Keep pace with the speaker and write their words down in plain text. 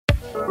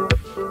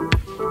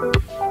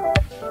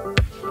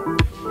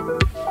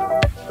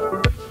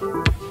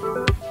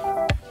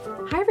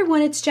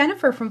it's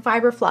Jennifer from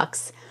Fiber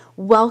Flux.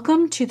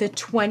 Welcome to the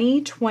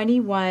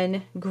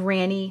 2021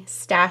 Granny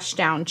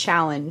Stashdown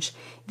Challenge.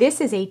 This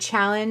is a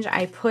challenge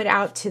I put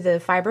out to the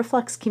Fiber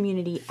Flux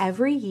community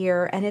every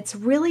year, and it's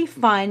really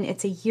fun.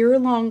 It's a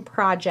year-long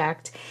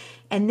project.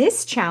 And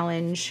this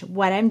challenge,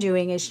 what I'm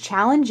doing is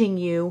challenging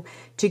you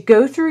to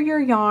go through your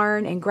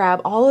yarn and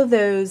grab all of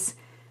those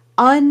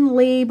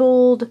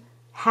unlabeled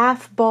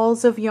half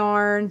balls of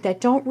yarn that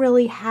don't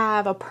really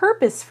have a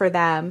purpose for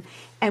them.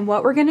 And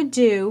what we're going to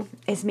do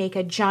is make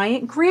a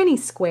giant granny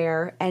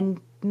square and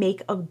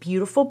make a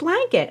beautiful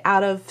blanket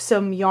out of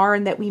some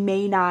yarn that we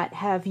may not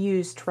have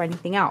used for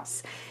anything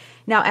else.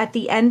 Now at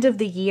the end of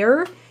the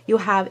year, you'll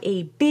have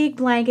a big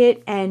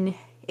blanket, and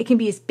it can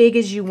be as big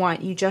as you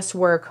want. You just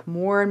work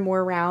more and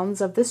more rounds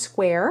of the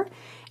square.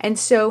 And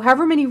so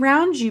however many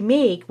rounds you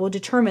make will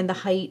determine the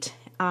height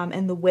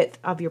and the width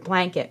of your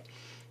blanket.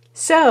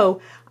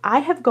 So I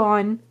have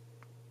gone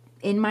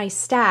in my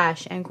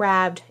stash and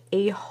grabbed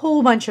a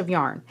whole bunch of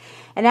yarn.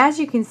 And as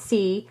you can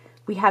see,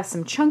 we have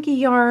some chunky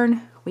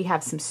yarn, we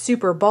have some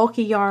super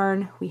bulky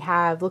yarn, we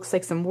have, looks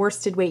like some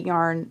worsted weight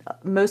yarn.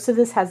 Most of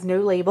this has no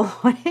label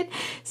on it.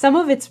 Some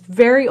of it's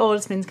very old,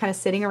 it's been kind of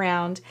sitting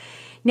around.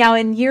 Now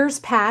in years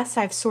past,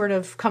 I've sort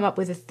of come up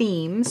with a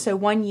theme. So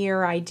one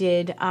year I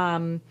did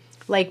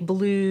like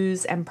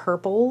blues and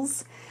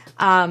purples.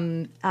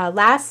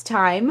 Last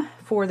time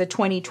for the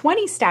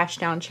 2020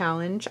 Stashdown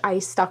Challenge, I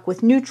stuck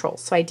with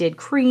neutrals. So I did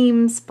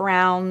creams,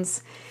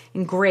 browns,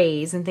 and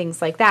grays and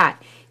things like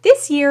that.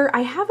 This year,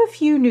 I have a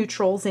few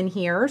neutrals in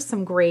here,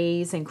 some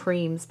grays and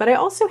creams, but I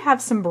also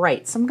have some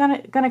brights. I'm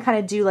gonna kind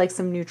of do like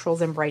some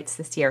neutrals and brights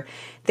this year.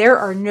 There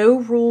are no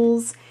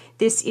rules.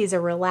 This is a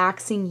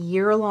relaxing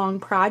year-long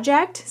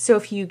project. So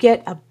if you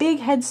get a big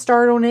head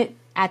start on it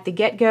at the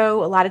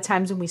get-go, a lot of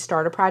times when we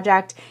start a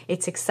project,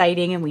 it's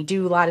exciting and we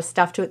do a lot of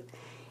stuff to it.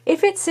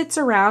 If it sits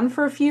around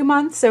for a few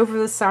months over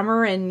the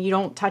summer and you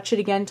don't touch it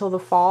again till the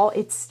fall,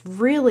 it's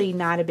really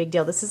not a big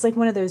deal. This is like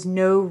one of those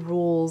no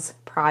rules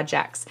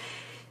projects,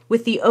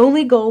 with the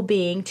only goal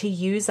being to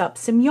use up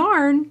some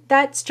yarn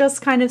that's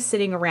just kind of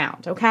sitting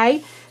around,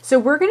 okay? So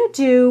we're gonna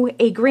do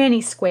a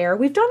granny square.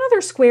 We've done other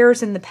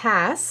squares in the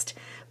past,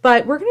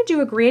 but we're going to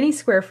do a granny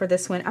square for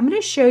this one. I'm going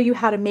to show you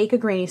how to make a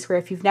granny square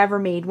if you've never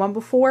made one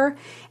before.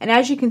 And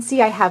as you can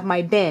see, I have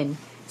my bin.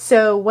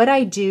 So what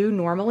I do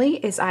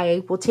normally is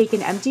I will take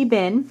an empty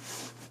bin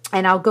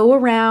and I'll go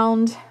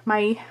around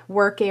my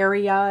work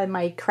area and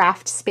my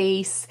craft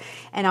space,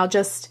 and I'll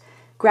just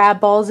grab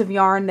balls of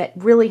yarn that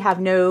really have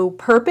no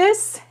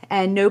purpose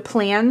and no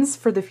plans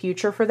for the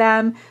future for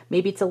them.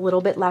 Maybe it's a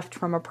little bit left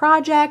from a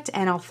project,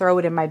 and I'll throw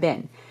it in my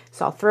bin.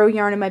 So I'll throw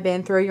yarn in my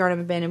bin, throw yarn in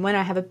my bin, and when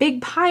I have a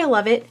big pile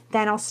of it,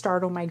 then I'll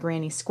start on my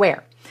granny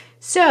square.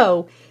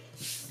 So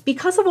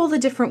because of all the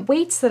different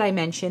weights that I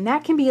mentioned,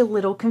 that can be a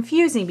little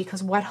confusing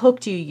because what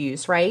hook do you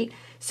use, right?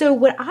 So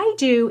what I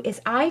do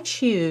is I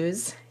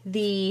choose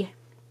the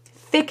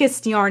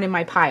thickest yarn in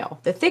my pile.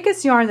 The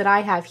thickest yarn that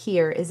I have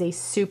here is a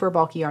super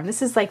bulky yarn.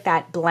 This is like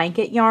that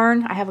blanket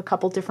yarn. I have a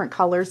couple different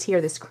colors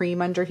here, this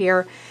cream under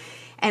here,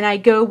 and I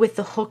go with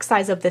the hook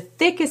size of the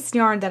thickest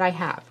yarn that I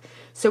have.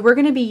 So we're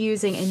going to be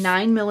using a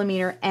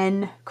 9mm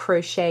N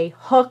crochet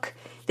hook.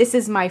 This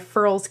is my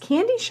Furls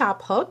Candy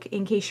Shop hook.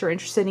 In case you're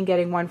interested in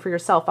getting one for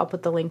yourself, I'll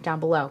put the link down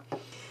below.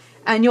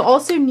 And you'll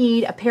also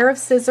need a pair of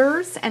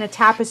scissors and a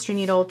tapestry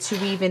needle to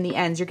weave in the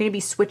ends. You're going to be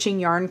switching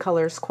yarn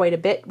colors quite a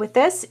bit with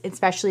this,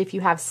 especially if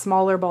you have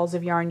smaller balls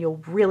of yarn.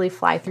 You'll really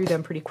fly through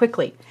them pretty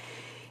quickly.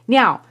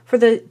 Now, for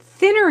the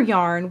thinner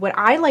yarn, what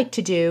I like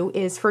to do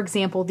is, for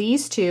example,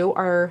 these two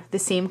are the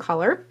same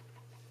color,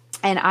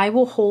 and I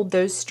will hold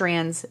those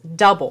strands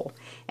double,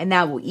 and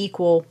that will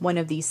equal one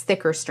of these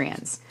thicker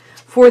strands.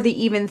 For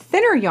the even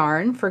thinner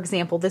yarn, for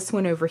example, this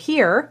one over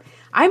here,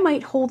 I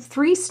might hold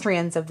 3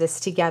 strands of this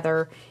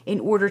together in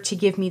order to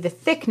give me the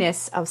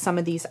thickness of some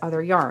of these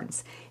other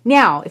yarns.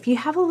 Now, if you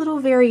have a little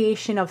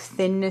variation of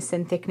thinness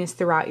and thickness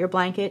throughout your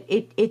blanket,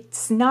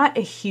 it's not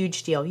a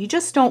huge deal. You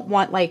just don't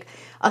want like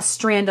a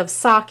strand of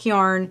sock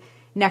yarn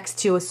next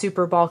to a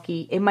super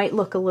bulky. It might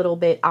look a little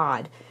bit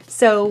odd.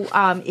 So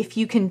if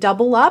you can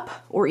double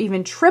up or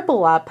even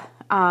triple up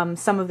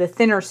some of the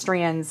thinner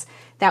strands,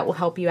 that will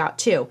help you out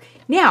too.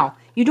 Now,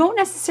 you don't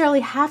necessarily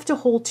have to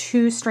hold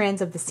 2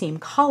 strands of the same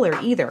color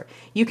either.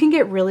 You can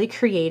get really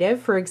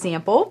creative. For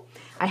example,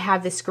 I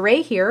have this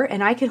gray here,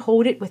 and I could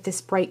hold it with this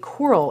bright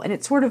coral, and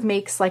it sort of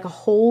makes like a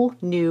whole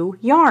new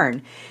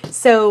yarn.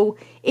 So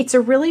it's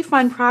a really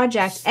fun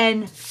project,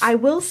 and I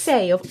will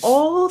say, of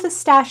all the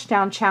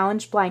Stashdown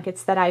Challenge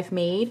blankets that I've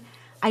made,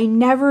 I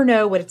never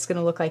know what it's going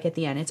to look like at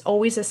the end. It's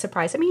always a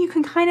surprise. I mean, you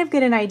can kind of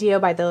get an idea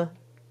by the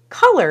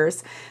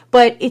colors,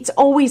 but it's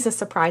always a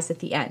surprise at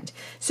the end.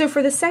 So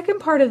for the second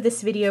part of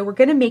this video, we're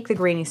going to make the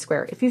granny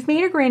square. If you've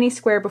made a granny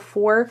square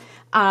before,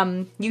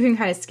 you can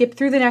kind of skip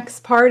through the next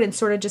part and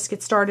sort of just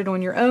get started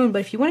on your own. But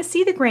if you want to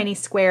see the granny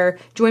square,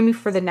 join me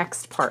for the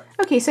next part.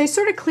 Okay, so I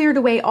sort of cleared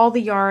away all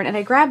the yarn, and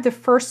I grabbed the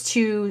first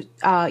 2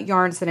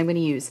 yarns that I'm going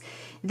to use.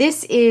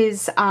 This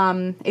is,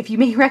 if you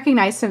may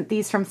recognize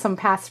these from some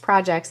past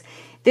projects,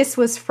 This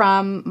was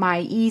from my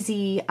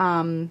easy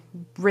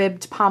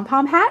ribbed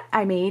pom-pom hat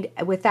I made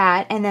with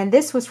that. And then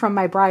this was from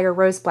my Briar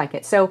Rose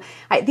blanket. So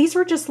these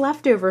were just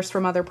leftovers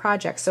from other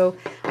projects. So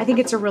I think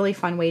it's a really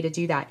fun way to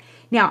do that.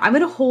 Now I'm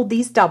going to hold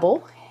these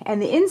double,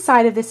 and the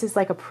inside of this is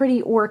like a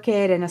pretty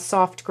orchid and a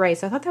soft gray.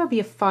 So I thought that would be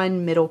a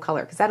fun middle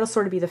color because that'll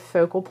sort of be the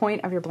focal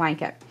point of your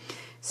blanket.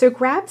 So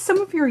grab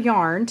some of your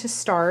yarn to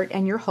start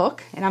and your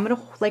hook, and I'm going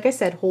to, like I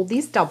said, hold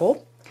these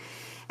double.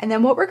 And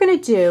then what we're going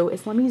to do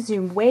is, let me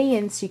zoom way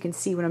in so you can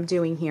see what I'm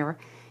doing here.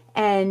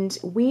 And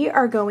we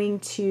are going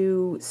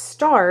to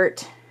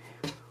start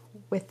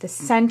with the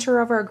center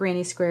of our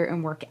granny square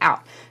and work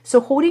out.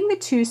 So holding the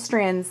 2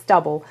 strands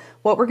double,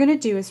 what we're going to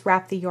do is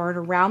wrap the yarn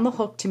around the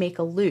hook to make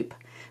a loop.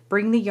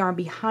 Bring the yarn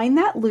behind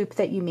that loop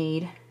that you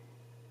made,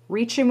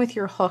 reach in with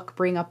your hook,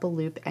 bring up a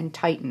loop, and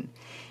tighten.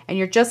 And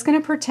you're just going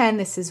to pretend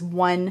this is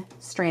 1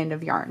 strand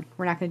of yarn.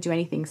 We're not going to do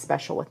anything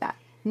special with that.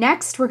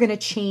 Next, we're going to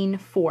chain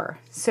 4.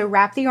 So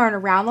wrap the yarn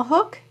around the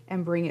hook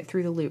and bring it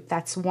through the loop.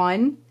 That's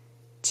 1,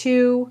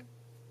 2,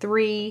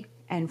 3,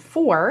 and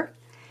 4.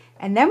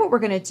 And then what we're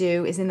going to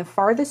do is in the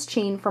farthest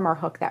chain from our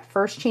hook, that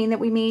first chain that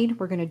we made,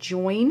 we're going to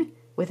join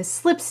with a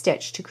slip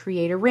stitch to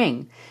create a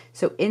ring.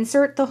 So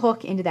insert the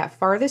hook into that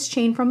farthest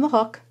chain from the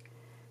hook,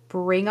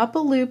 bring up a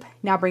loop.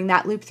 Now bring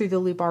that loop through the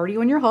loop already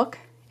on your hook,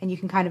 and you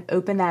can kind of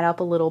open that up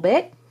a little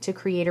bit to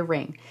create a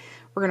ring.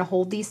 We're going to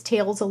hold these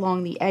tails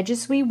along the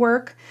edges we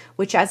work,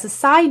 which, as a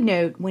side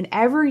note,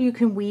 whenever you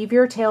can weave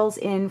your tails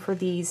in for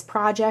these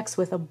projects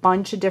with a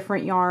bunch of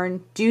different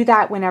yarn, do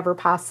that whenever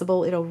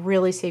possible. It'll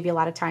really save you a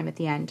lot of time at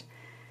the end.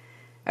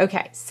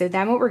 Okay, so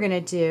then what we're going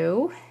to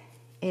do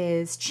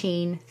is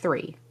chain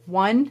 3.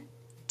 1,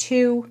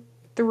 2,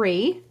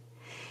 3.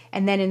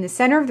 And then in the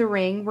center of the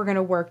ring, we're going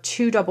to work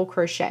 2 double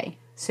crochet.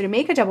 So to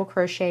make a double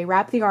crochet,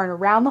 wrap the yarn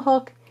around the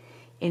hook,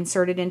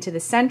 insert it into the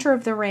center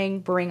of the ring,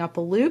 bring up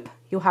a loop.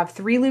 You'll have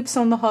 3 loops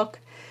on the hook.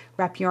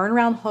 Wrap yarn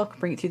around hook,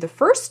 bring it through the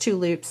first 2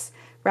 loops.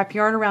 Wrap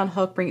yarn around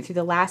hook, bring it through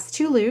the last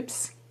 2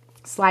 loops,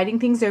 sliding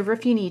things over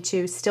if you need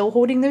to, still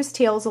holding those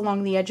tails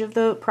along the edge of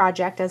the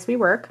project as we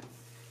work.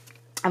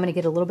 I'm going to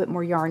get a little bit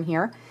more yarn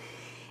here.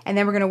 And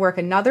then we're going to work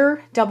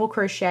another double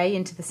crochet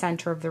into the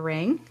center of the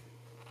ring.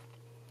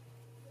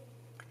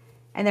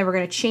 And then we're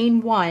going to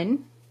chain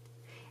 1.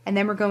 And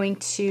then we're going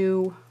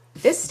to,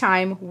 this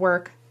time,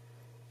 work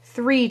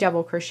 3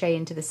 double crochet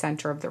into the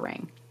center of the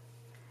ring.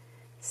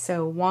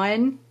 So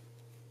 1,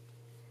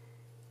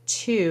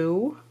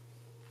 2,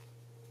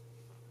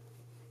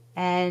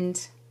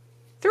 and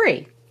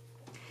 3.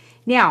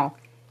 Now,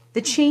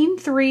 the chain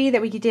 3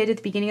 that we did at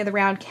the beginning of the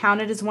round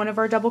counted as one of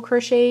our double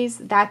crochets.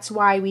 That's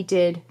why we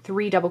did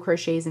 3 double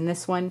crochets in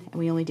this one, and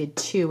we only did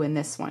 2 in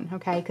this one,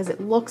 okay? Because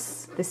it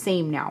looks the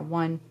same now.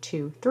 1,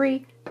 2,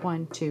 3,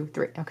 1, 2,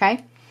 3,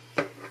 okay?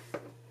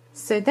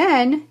 So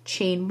then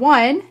chain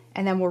 1,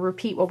 and then we'll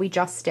repeat what we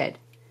just did.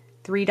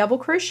 3 double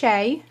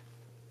crochet,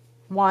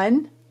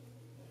 1,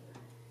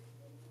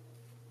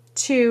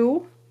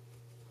 2,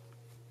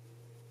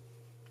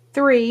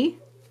 3,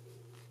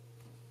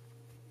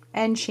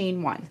 and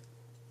chain 1.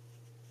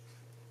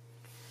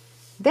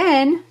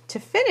 Then, to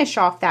finish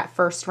off that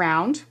first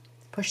round,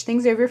 push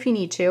things over if you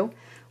need to,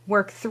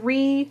 work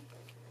 3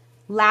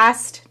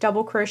 last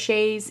double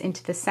crochets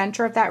into the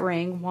center of that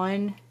ring.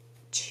 1,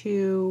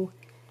 2,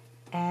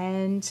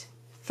 and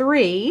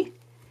 3.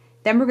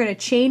 Then we're going to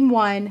chain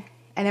 1,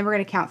 and then we're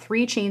going to count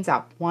 3 chains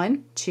up.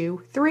 1,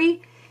 2,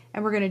 3,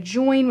 and we're going to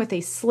join with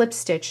a slip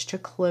stitch to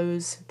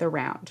close the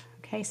round.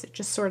 Okay, so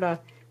just sort of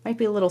might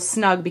be a little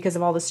snug because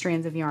of all the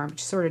strands of yarn.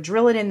 Just sort of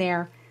drill it in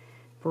there,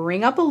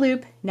 bring up a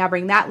loop. Now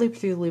bring that loop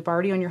through the loop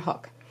already on your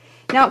hook.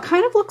 Now it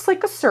kind of looks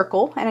like a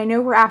circle, and I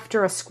know we're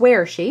after a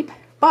square shape,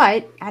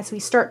 but as we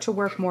start to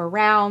work more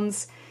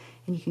rounds,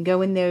 and you can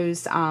go in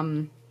those,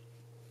 remember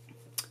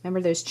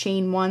those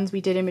chain 1s we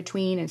did in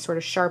between, and sort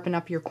of sharpen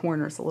up your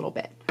corners a little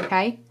bit,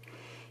 okay?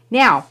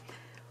 Now,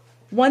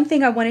 one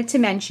thing I wanted to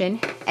mention,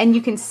 and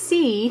you can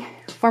see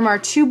from our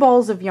 2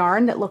 balls of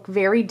yarn that look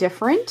very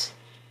different,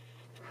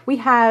 we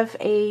have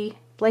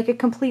like a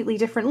completely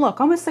different look,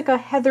 almost like a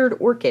heathered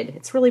orchid.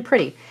 It's really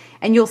pretty.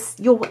 And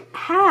you'll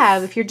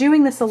have, if you're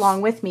doing this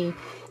along with me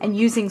and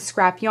using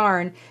scrap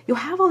yarn, you'll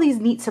have all these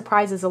neat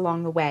surprises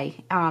along the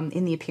way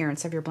in the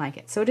appearance of your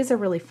blanket. So it is a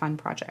really fun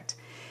project.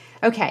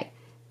 Okay,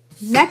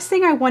 next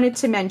thing I wanted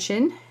to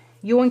mention,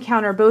 you'll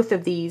encounter both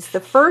of these. The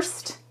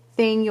first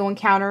thing you'll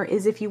encounter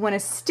is if you want to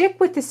stick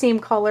with the same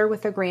color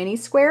with a granny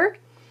square,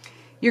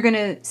 you're going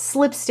to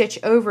slip stitch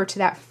over to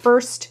that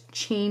first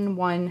chain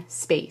 1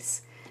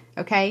 space.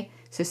 Okay,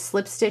 so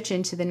slip stitch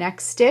into the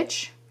next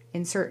stitch,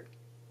 insert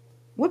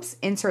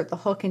the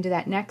hook into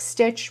that next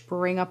stitch,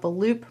 bring up a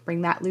loop,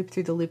 bring that loop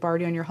through the loop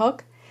already on your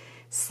hook,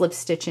 slip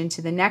stitch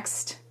into the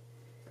next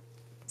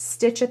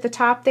stitch at the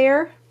top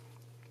there,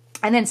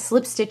 and then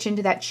slip stitch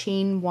into that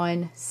chain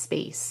 1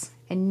 space.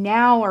 And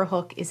now our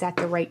hook is at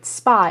the right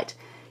spot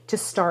to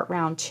start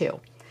round 2.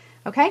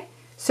 Okay,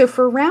 so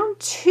for round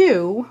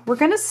 2, we're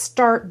going to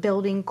start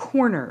building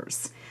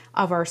corners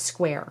of our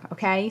square.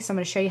 Okay, so I'm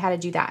going to show you how to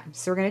do that.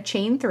 So we're going to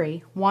chain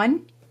 3,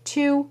 1,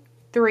 2,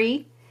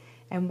 3,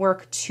 and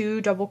work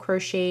 2 double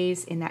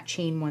crochets in that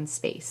chain 1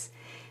 space.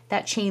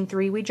 That chain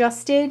 3 we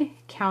just did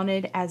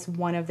counted as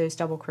one of those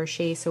double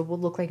crochets, so it will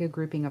look like a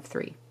grouping of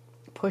 3.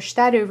 Push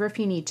that over if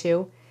you need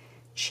to,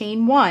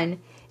 chain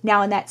 1.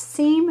 Now in that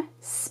same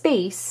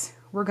space,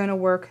 we're going to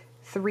work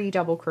 3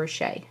 double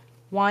crochet.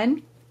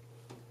 1,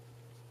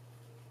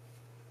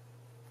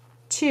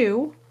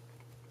 2,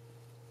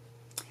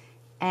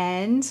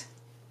 and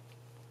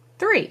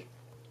 3.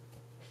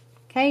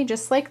 Okay,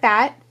 just like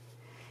that.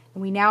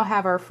 And we now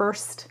have our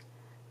first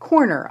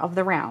corner of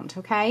the round,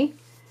 okay?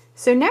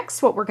 So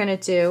next what we're going to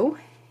do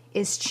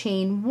is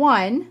chain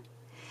 1,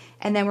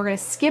 and then we're going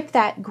to skip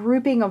that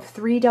grouping of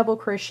 3 double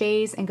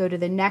crochets and go to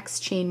the next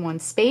chain 1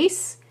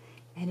 space.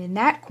 And in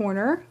that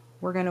corner,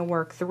 we're going to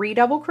work 3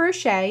 double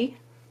crochet.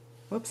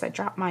 Whoops, I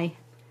dropped my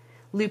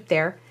loop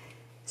there.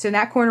 So in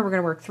that corner, we're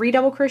going to work 3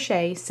 double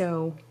crochet.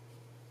 So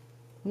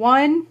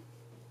 1,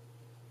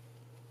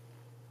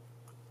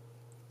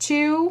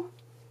 2,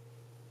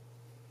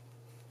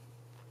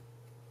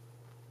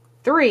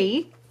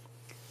 3,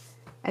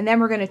 and then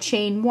we're going to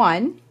chain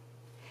 1,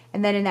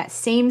 and then in that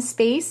same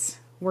space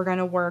we're going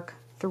to work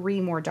 3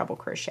 more double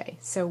crochet.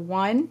 So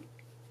 1,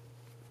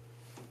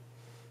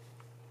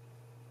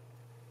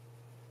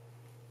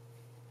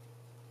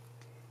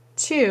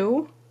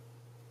 2,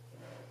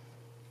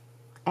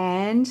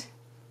 and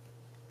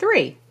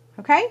 3.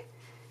 Okay,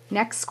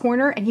 next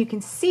corner, and you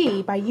can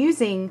see by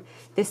using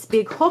this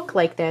big hook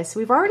like this,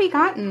 we've already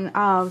gotten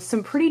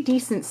some pretty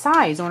decent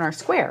size on our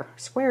square.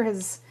 Square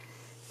has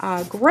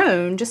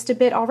grown just a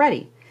bit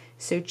already.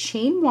 So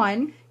chain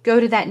 1, go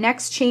to that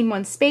next chain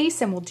 1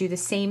 space, and we'll do the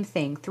same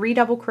thing. 3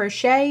 double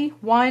crochet,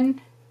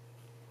 1,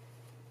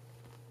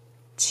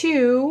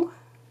 2,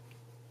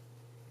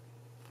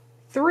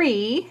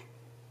 3,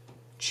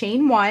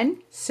 chain 1.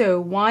 So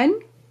 1,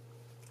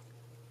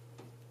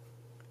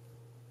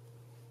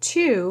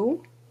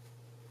 2,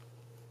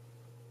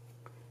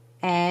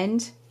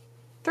 and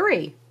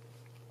 3.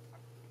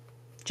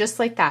 Just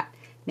like that.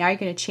 Now you're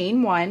going to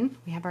chain 1.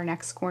 We have our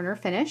next corner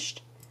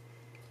finished.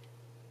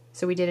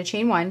 So we did a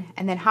chain 1,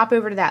 and then hop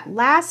over to that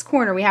last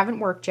corner we haven't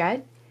worked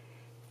yet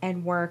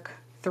and work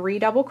 3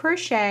 double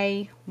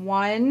crochet,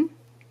 1,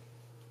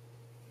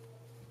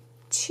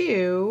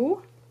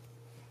 2,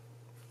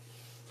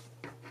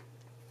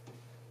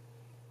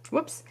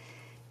 whoops,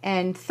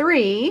 and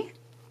 3,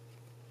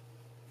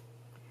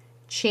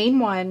 chain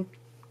 1,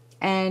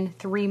 and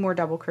 3 more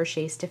double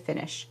crochets to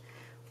finish.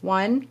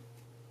 1,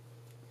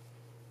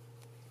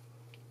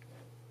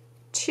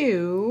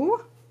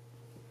 2,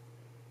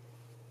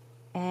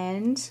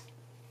 and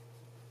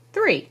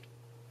 3.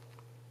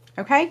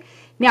 Okay,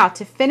 now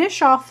to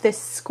finish off this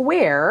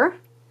square,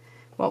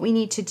 what we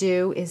need to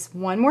do is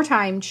one more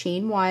time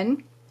chain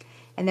 1,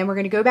 and then we're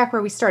going to go back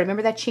where we started.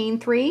 Remember that chain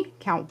 3?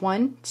 Count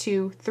 1,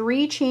 2,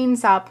 3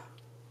 chains up,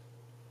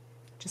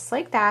 just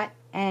like that,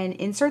 and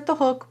insert the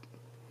hook,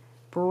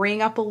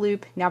 bring up a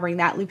loop. Now bring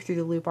that loop through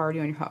the loop already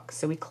on your hook.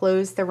 So we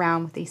close the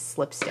round with a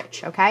slip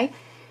stitch, okay?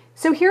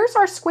 So here's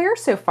our square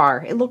so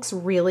far. It looks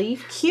really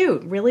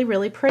cute, really,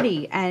 really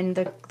pretty,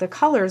 and the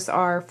colors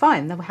are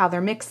fun, how they're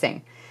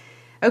mixing.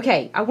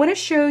 Okay, I want to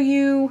show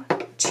you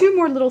 2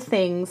 more little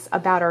things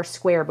about our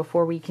square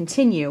before we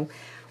continue.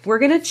 We're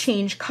going to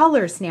change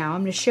colors now.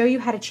 I'm going to show you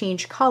how to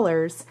change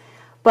colors,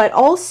 but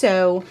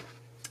also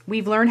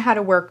we've learned how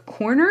to work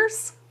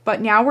corners, but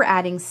now we're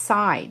adding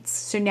sides.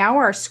 So now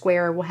our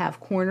square will have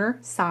corner,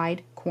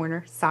 side,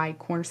 corner, side,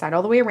 corner, side,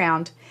 all the way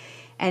around.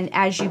 And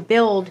as you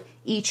build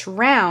each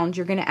round,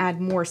 you're going to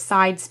add more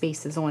side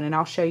spaces on, and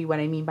I'll show you what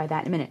I mean by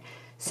that in a minute.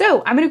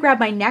 So I'm going to grab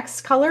my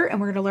next color, and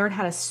we're going to learn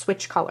how to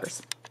switch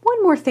colors.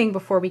 One more thing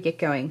before we get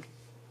going.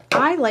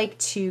 I like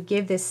to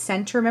give this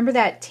center, remember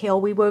that tail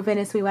we wove in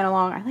as we went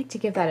along? I like to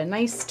give that a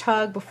nice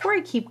tug before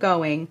I keep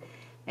going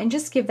and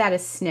just give that a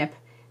snip.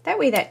 That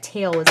way that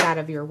tail is out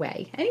of your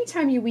way.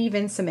 Anytime you weave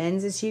in some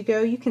ends as you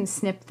go, you can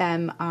snip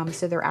them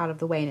so they're out of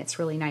the way, and it's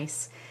really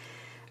nice.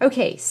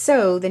 Okay,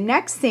 so the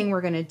next thing we're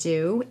going to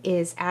do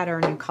is add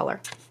our new color.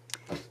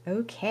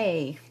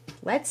 Okay,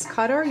 let's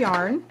cut our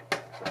yarn.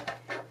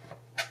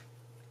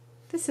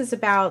 This is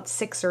about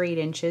 6 or 8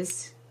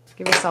 inches.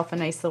 Give yourself a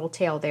nice little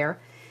tail there.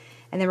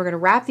 And then we're going to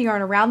wrap the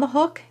yarn around the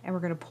hook, and we're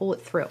going to pull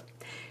it through.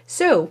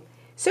 So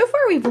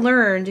far we've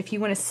learned if you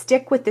want to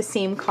stick with the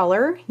same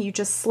color, you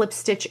just slip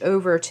stitch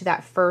over to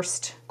that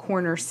first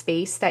corner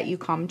space that you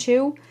come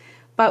to.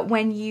 But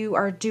when you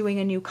are doing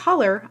a new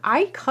color,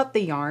 I cut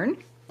the yarn,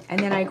 and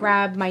then I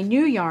grab my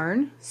new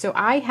yarn. So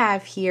I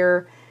have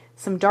here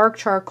some dark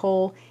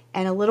charcoal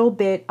and a little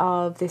bit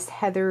of this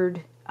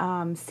heathered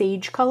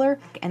sage color.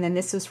 And then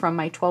this was from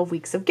my 12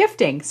 weeks of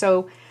gifting.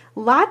 So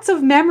lots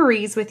of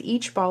memories with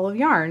each ball of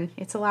yarn.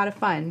 It's a lot of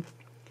fun.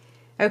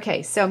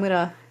 Okay, so I'm going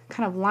to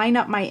kind of line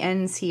up my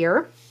ends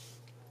here.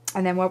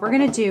 And then what we're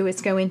going to do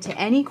is go into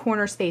any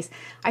corner space.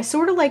 I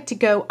sort of like to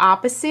go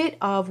opposite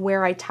of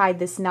where I tied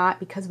this knot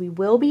because we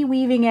will be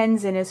weaving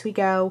ends in as we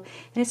go,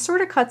 and it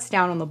sort of cuts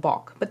down on the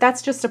bulk, but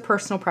that's just a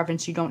personal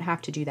preference. You don't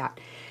have to do that.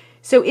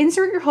 So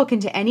insert your hook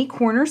into any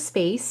corner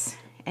space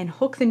and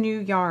hook the new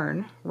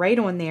yarn right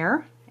on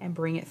there, and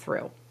bring it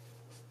through.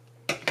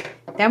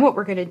 Then what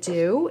we're going to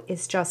do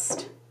is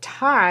just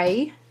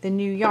tie the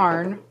new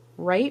yarn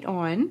right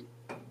on,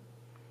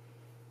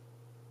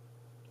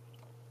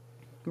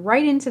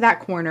 right into that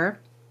corner,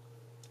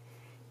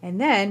 and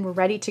then we're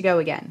ready to go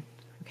again.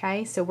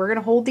 Okay, so we're going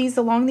to hold these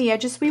along the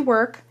edge as we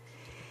work.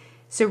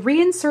 So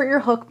reinsert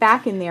your hook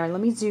back in there.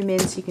 Let me zoom in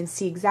so you can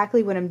see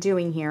exactly what I'm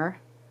doing here.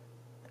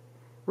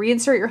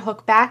 Reinsert your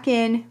hook back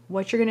in.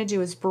 What you're going to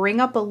do is bring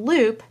up a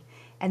loop,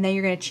 and then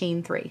you're going to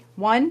chain 3.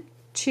 1,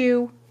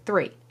 2,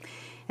 3.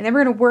 And then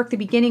we're going to work the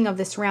beginning of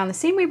this round the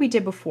same way we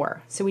did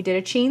before. So we did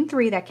a chain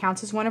 3, that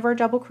counts as one of our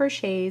double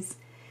crochets.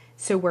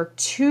 So work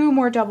 2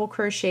 more double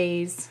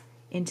crochets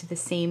into the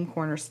same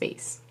corner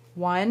space.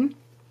 1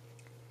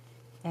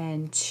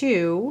 and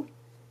 2.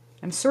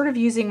 I'm sort of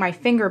using my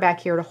finger back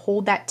here to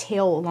hold that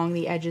tail along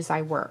the edge as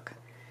I work.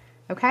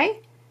 Okay?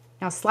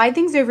 Now slide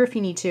things over if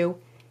you need to.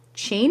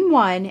 Chain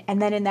 1,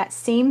 and then in that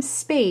same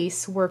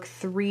space work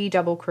 3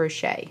 double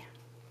crochet.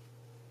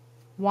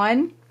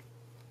 1,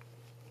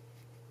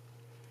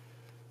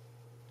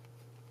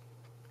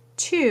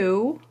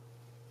 2,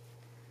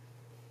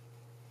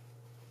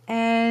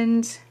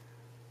 and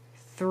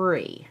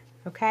 3.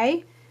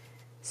 Okay?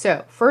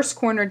 So first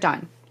corner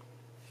done.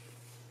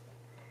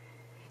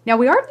 Now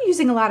we are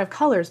using a lot of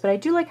colors, but I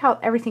do like how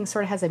everything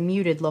sort of has a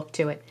muted look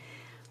to it.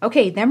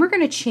 Okay, then we're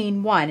going to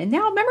chain 1. And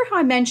now remember how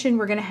I mentioned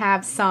we're going to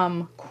have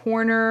some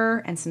corner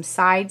and some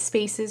side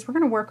spaces? We're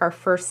going to work our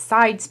first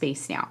side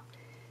space now.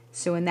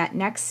 So in that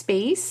next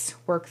space,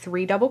 work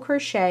 3 double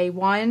crochet.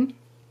 1,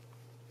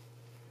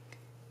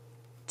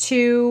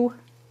 2,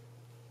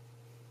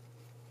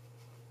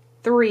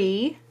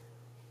 3,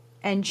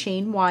 and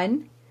chain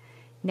 1.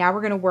 Now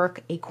we're going to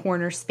work a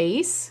corner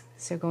space.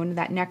 So go into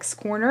that next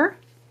corner.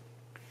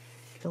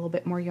 Get a little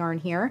bit more yarn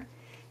here.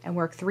 And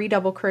work 3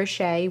 double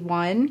crochet.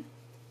 1,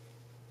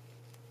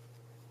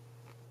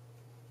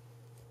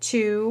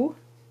 2,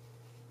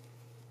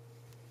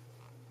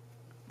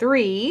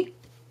 3,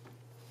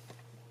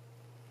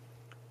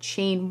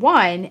 chain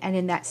 1, and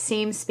in that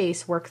same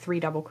space work 3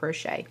 double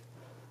crochet.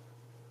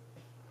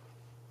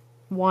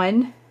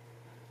 1,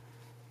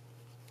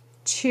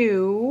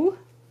 2,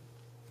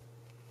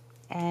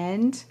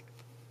 and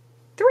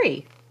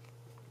 3,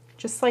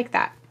 just like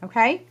that.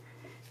 Okay,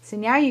 so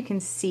now you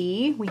can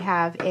see we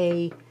have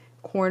a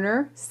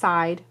corner,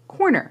 side,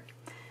 corner.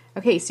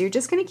 Okay, so you're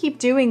just going to keep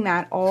doing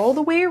that all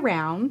the way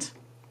around.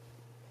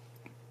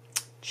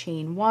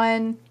 Chain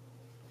 1,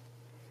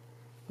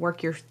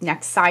 work your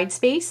next side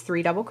space,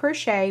 3 double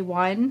crochet.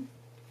 1,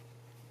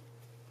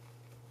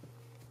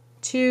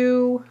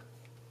 2,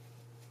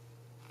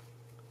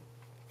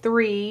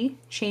 3,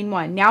 chain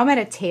 1. Now I'm at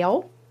a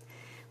tail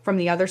from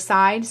the other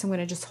side, so I'm going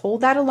to just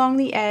hold that along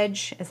the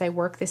edge as I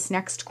work this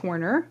next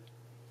corner.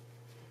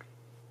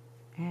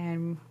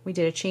 And we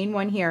did a chain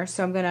 1 here,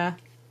 so I'm going to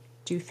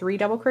do 3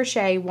 double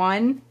crochet.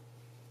 1,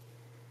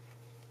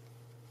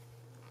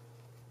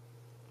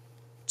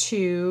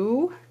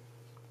 2,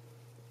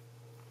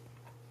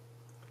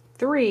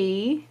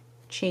 3,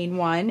 chain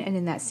 1, and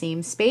in that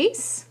same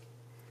space,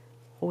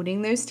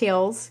 holding those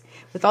tails.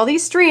 With all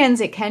these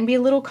strands, it can be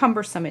a little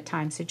cumbersome at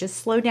times, so just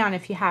slow down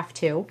if you have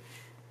to.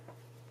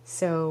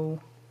 So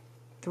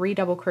 3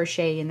 double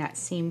crochet in that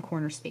same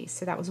corner space.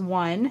 So that was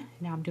 1.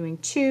 Now I'm doing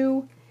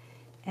 2,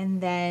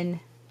 and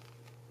then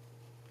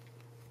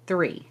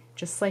 3.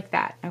 Just like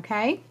that,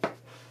 okay?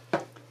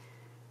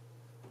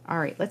 All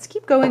right, let's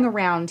keep going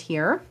around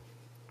here.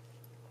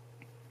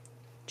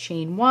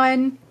 Chain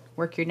 1,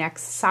 work your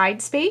next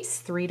side space,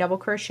 3 double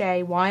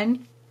crochet.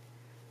 1,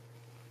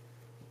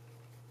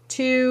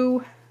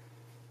 2,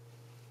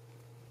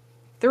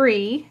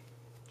 3,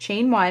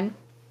 chain 1,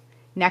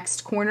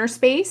 next corner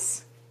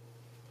space,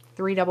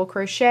 3 double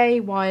crochet.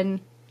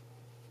 1,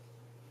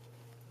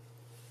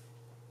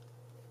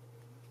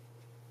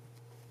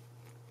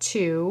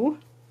 2,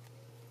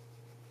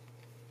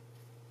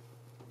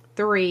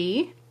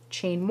 3,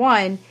 chain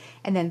 1,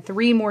 and then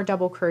 3 more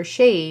double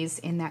crochets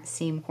in that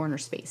same corner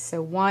space.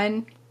 So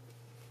 1,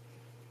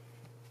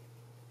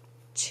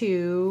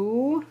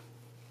 2,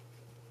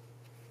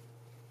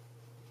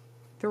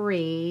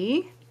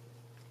 3,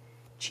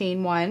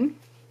 chain 1,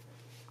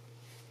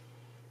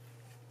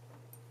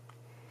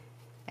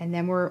 and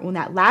then we're on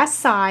that last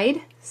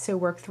side, so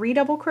work 3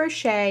 double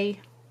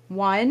crochet.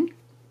 1,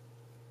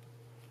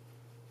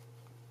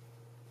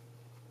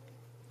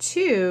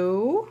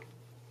 2,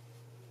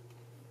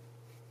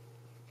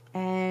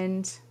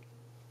 and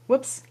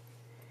whoops,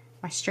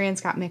 my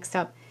strands got mixed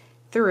up.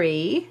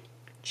 3,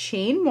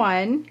 chain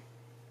 1,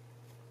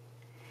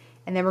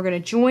 and then we're going to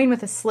join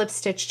with a slip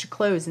stitch to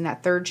close in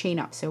that third chain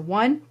up. So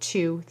 1,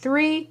 2,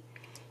 3,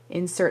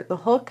 insert the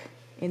hook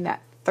in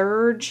that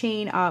third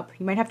chain up.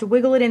 You might have to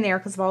wiggle it in there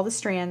because of all the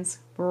strands.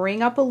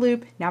 Bring up a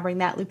loop. Now bring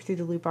that loop through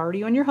the loop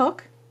already on your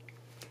hook.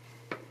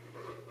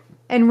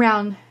 And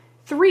round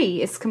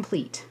 3 is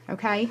complete,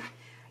 okay?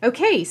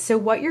 Okay, so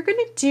what you're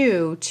going to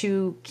do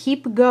to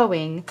keep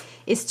going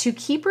is to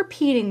keep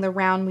repeating the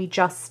round we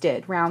just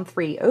did, round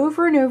 3,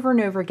 over and over and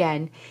over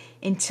again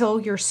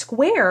until your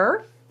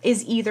square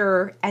is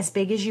either as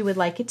big as you would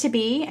like it to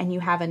be and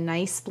you have a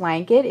nice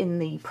blanket in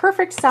the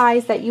perfect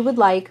size that you would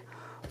like,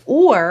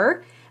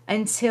 or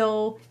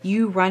until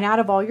you run out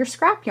of all your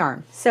scrap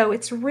yarn. So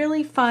it's a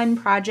really fun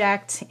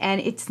project,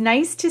 and it's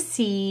nice to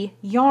see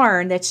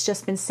yarn that's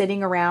just been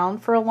sitting around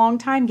for a long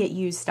time get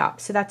used up.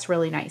 So that's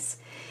really nice.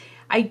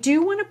 I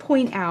do want to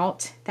point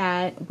out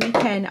that we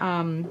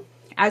can,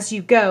 as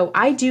you go,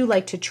 I do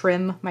like to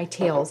trim my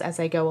tails as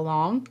I go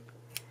along.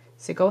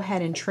 So go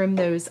ahead and trim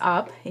those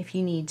up if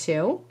you need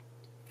to,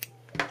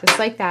 just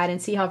like that,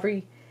 and see how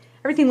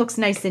everything looks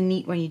nice and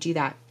neat when you do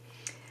that.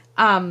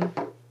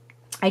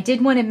 I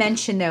did want to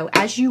mention though,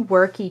 as you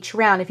work each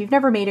round, if you've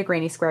never made a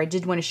granny square, I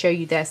did want to show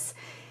you this.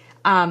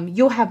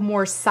 You'll have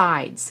more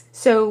sides.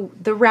 So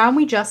the round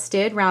we just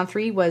did, round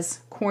 3,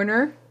 was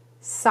corner,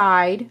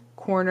 side,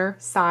 corner,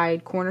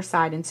 side, corner,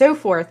 side, and so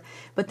forth.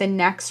 But the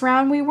next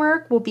round we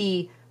work will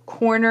be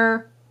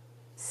corner,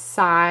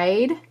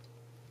 side,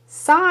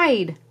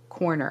 side,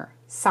 corner,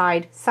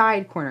 side,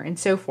 side, corner, and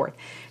so forth.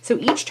 So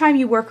each time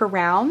you work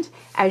around,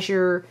 as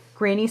your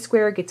granny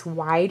square gets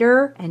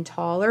wider and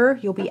taller,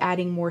 you'll be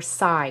adding more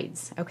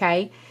sides,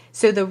 okay?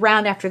 So the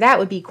round after that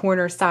would be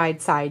corner,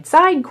 side, side,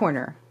 side,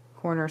 corner,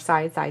 corner,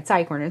 side, side,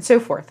 side, corner, and so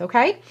forth,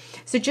 okay?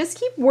 So just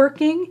keep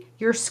working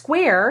your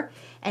square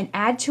and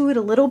add to it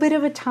a little bit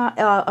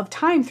of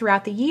time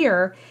throughout the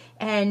year.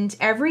 And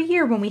every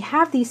year when we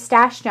have these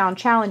stash down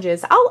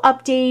challenges, I'll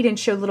update and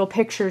show little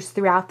pictures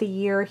throughout the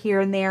year here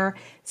and there.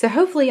 So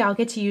hopefully I'll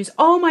get to use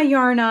all my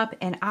yarn up,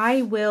 and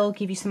I will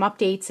give you some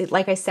updates,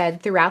 like I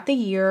said, throughout the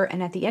year.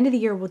 And at the end of the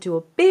year, we'll do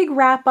a big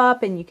wrap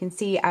up and you can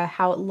see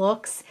how it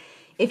looks.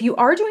 If you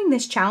are doing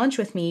this challenge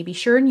with me, be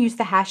sure and use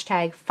the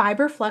hashtag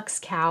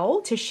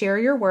FiberFluxCowl to share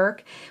your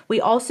work. We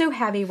also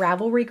have a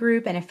Ravelry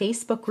group and a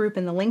Facebook group,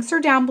 and the links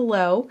are down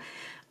below.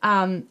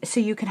 So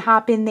you can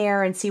hop in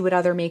there and see what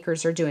other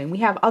makers are doing. We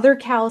have other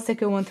cowls that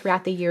go on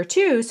throughout the year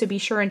too, so be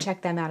sure and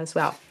check them out as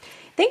well.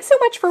 Thanks so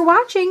much for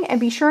watching, and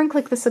be sure and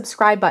click the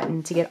subscribe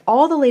button to get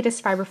all the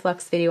latest Fiber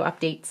Flux video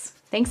updates.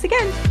 Thanks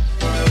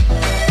again.